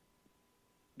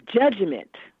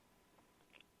judgment,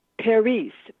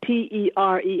 Peres,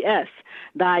 P-E-R-E-S,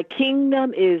 thy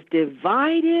kingdom is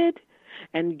divided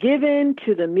and given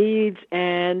to the Medes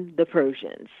and the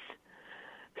Persians.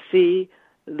 See,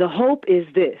 the hope is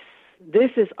this.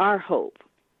 This is our hope,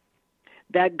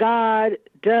 that God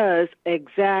does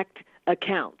exact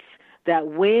accounts, that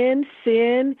when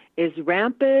sin is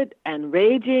rampant and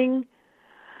raging,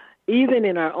 even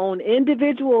in our own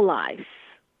individual life,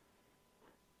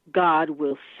 God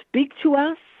will speak to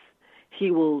us.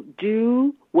 He will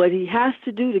do what he has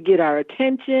to do to get our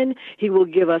attention. He will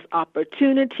give us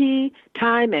opportunity,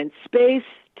 time, and space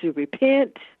to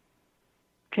repent.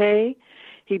 Okay?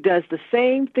 He does the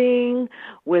same thing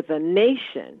with a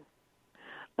nation,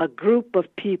 a group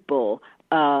of people,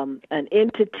 an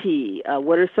entity.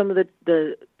 What are some of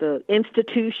the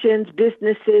institutions,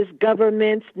 businesses,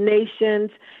 governments,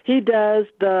 nations? He does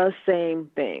the same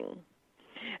thing.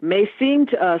 may seem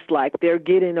to us like they're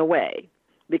getting away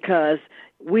because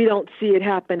we don't see it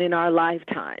happen in our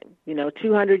lifetime.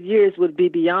 200 years would be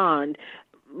beyond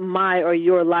my or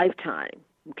your lifetime,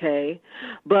 okay?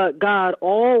 But God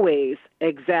always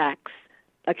exacts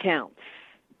accounts,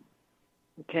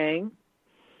 okay?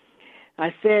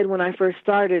 I said when I first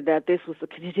started that this was a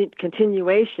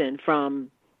continuation from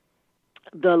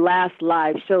the last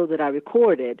live show that I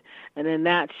recorded. And in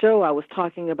that show, I was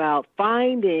talking about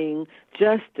finding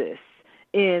justice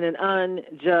in an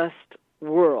unjust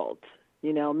world.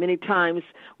 Many times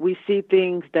we see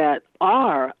things that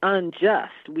are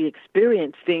unjust. We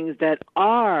experience things that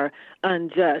are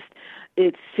unjust.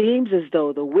 It seems as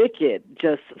though the wicked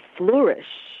just flourish,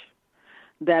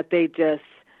 that they just,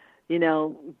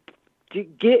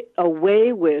 get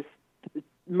away with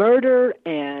murder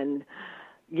and,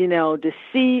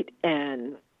 deceit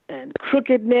and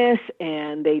crookedness,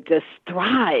 and they just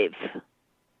thrive.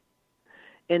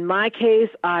 In my case,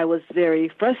 I was very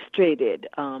frustrated.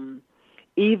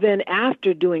 Even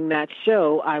after doing that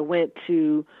show, I went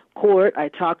to court. I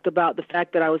talked about the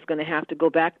fact that I was going to have to go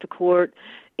back to court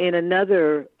in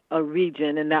another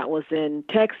region, and that was in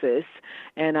Texas.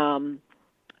 And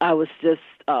I was just,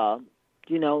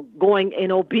 going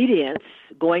in obedience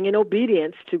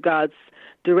to God's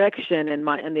direction and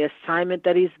the assignment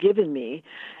that He's given me.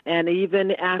 And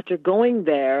even after going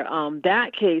there,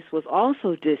 that case was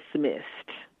also dismissed.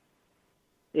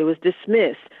 It was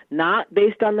dismissed, not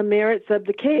based on the merits of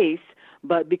the case,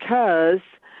 but because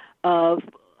of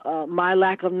my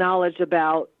lack of knowledge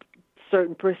about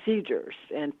certain procedures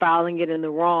and filing it in the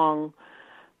wrong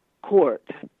court,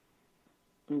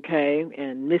 okay,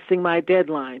 and missing my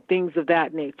deadline, things of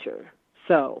that nature.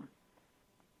 So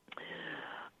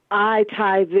I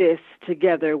tie this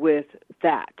together with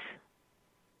that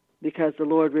because the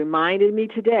Lord reminded me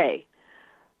today,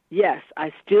 yes,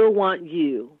 I still want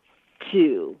you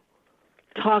to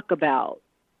talk about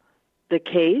the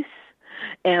case,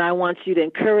 and I want you to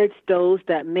encourage those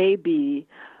that may be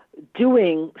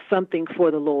doing something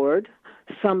for the Lord,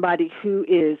 somebody who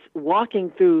is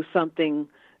walking through something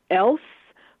else,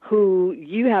 who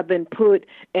you have been put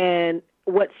in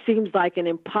what seems like an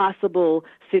impossible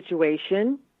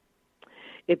situation.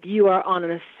 If you are on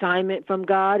an assignment from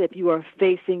God, if you are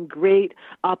facing great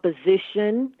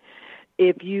opposition,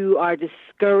 if you are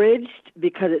discouraged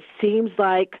because it seems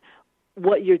like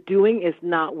what you're doing is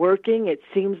not working, it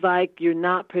seems like you're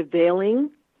not prevailing,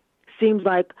 seems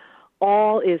like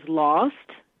all is lost,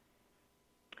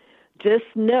 just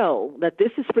know that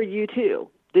this is for you too.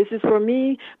 This is for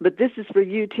me, but this is for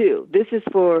you too. This is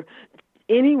for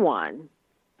anyone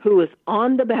who is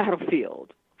on the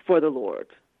battlefield for the Lord,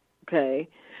 okay?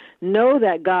 Know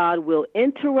that God will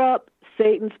interrupt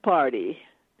Satan's party.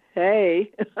 Hey,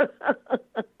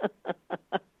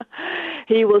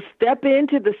 He will step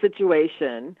into the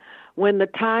situation when the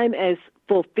time is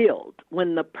fulfilled,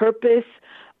 when the purpose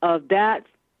of that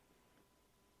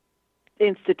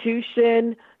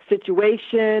institution,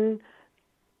 situation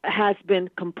has been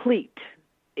complete,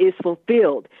 is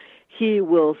fulfilled. He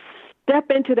will step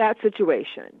into that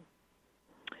situation.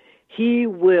 He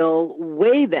will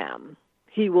weigh them.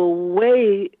 He will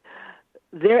weigh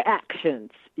their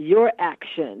actions, your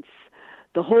actions,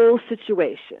 the whole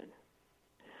situation.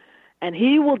 And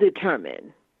He will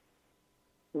determine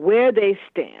where they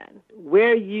stand,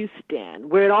 where you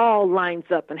stand, where it all lines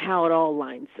up and how it all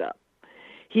lines up.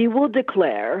 He will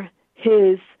declare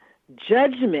His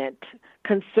judgment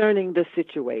concerning the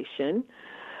situation.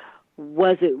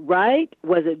 Was it right?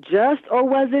 Was it just? Or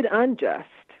was it unjust?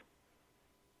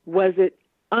 Was it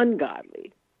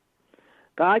ungodly?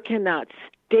 God cannot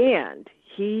stand.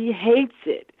 He hates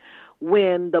it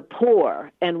when the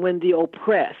poor and when the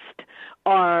oppressed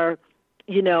are,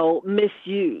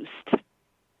 misused.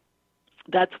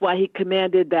 That's why He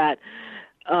commanded that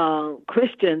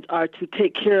Christians are to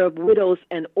take care of widows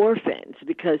and orphans,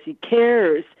 because He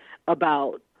cares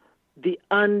about the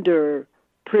underprivileged.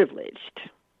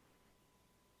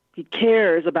 He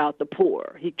cares about the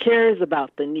poor. He cares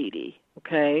about the needy,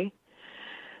 okay?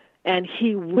 And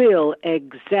He will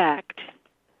exact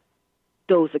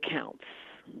those accounts.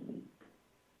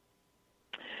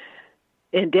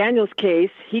 In Daniel's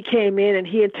case, he came in and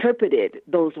he interpreted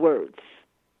those words.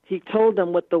 He told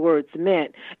them what the words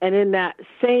meant. And in that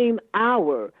same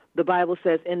hour, the Bible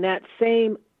says, in that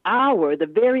same hour, the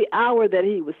very hour that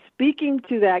he was speaking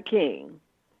to that king,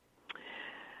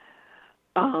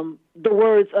 the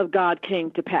words of God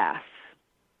came to pass.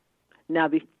 Now,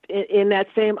 in that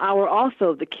same hour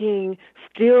also, the king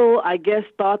still, I guess,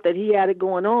 thought that he had it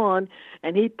going on,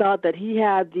 and he thought that he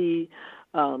had the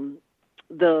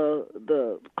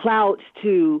clout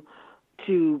to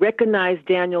to recognize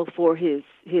Daniel for his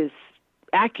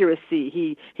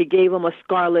accuracy. He gave him a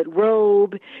scarlet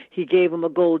robe. He gave him a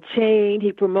gold chain.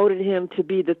 He promoted him to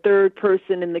be the third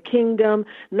person in the kingdom,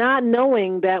 not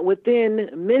knowing that within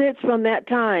minutes from that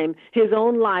time, his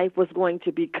own life was going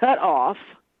to be cut off.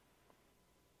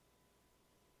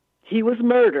 He was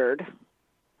murdered,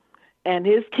 and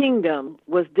his kingdom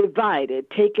was divided,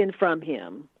 taken from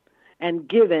him, and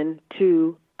given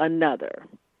to another.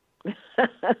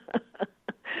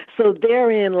 So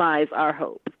therein lies our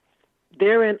hope.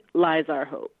 Therein lies our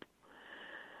hope.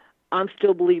 I'm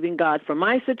still believing God for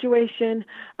my situation.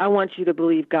 I want you to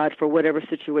believe God for whatever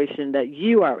situation that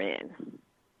you are in.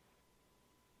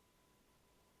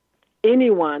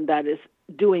 Anyone that is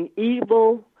doing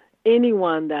evil,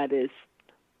 anyone that is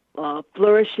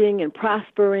flourishing and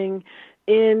prospering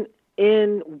in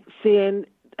sin,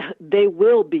 they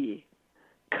will be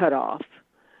cut off.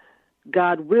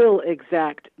 God will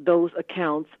exact those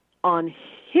accounts on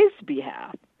his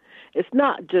behalf. It's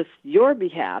not just your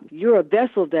behalf. You're a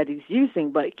vessel that he's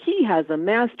using, but he has a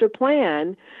master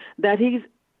plan that he's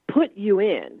put you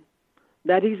in,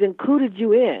 that he's included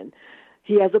you in.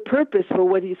 He has a purpose for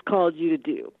what he's called you to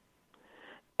do.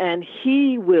 And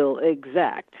he will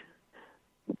exact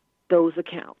those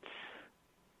accounts.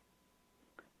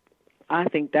 I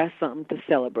think that's something to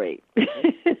celebrate.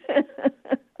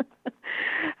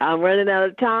 I'm running out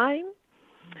of time.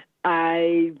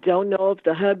 I don't know if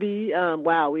the hubby,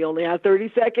 we only have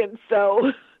 30 seconds.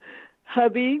 So,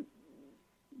 hubby,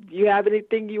 do you have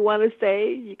anything you want to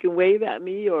say? You can wave at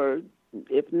me, or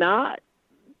if not.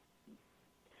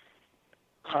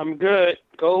 I'm good.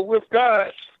 Go with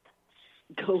God.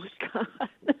 Go with God.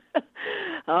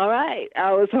 All right.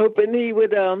 I was hoping he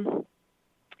would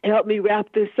help me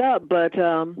wrap this up, but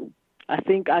I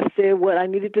think I said what I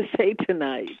needed to say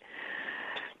tonight.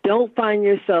 Don't find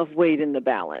yourself weighed in the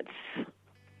balance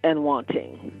and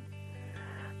wanting.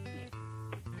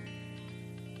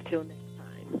 Till next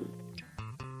time.